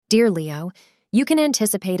Dear Leo, you can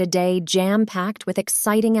anticipate a day jam-packed with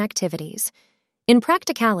exciting activities. In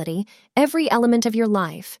practicality, every element of your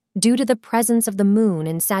life, due to the presence of the moon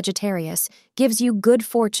in Sagittarius, gives you good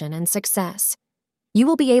fortune and success. You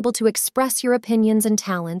will be able to express your opinions and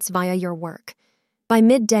talents via your work. By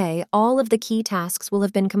midday, all of the key tasks will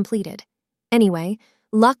have been completed. Anyway,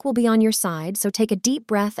 luck will be on your side, so take a deep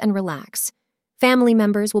breath and relax. Family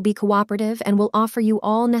members will be cooperative and will offer you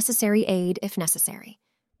all necessary aid if necessary.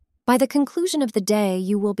 By the conclusion of the day,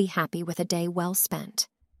 you will be happy with a day well spent.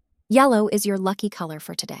 Yellow is your lucky color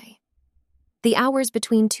for today. The hours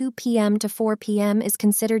between 2 p.m. to 4 p.m. is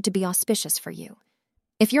considered to be auspicious for you.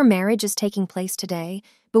 If your marriage is taking place today,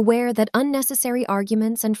 beware that unnecessary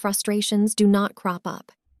arguments and frustrations do not crop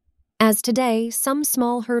up. As today, some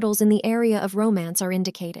small hurdles in the area of romance are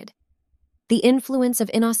indicated. The influence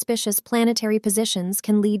of inauspicious planetary positions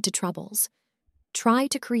can lead to troubles. Try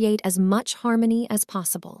to create as much harmony as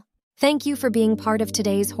possible. Thank you for being part of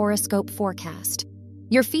today's horoscope forecast.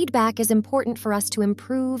 Your feedback is important for us to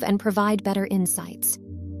improve and provide better insights.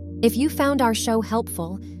 If you found our show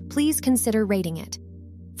helpful, please consider rating it.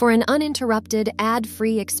 For an uninterrupted,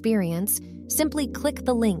 ad-free experience, simply click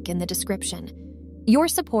the link in the description. Your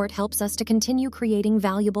support helps us to continue creating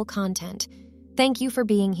valuable content. Thank you for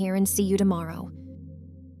being here and see you tomorrow.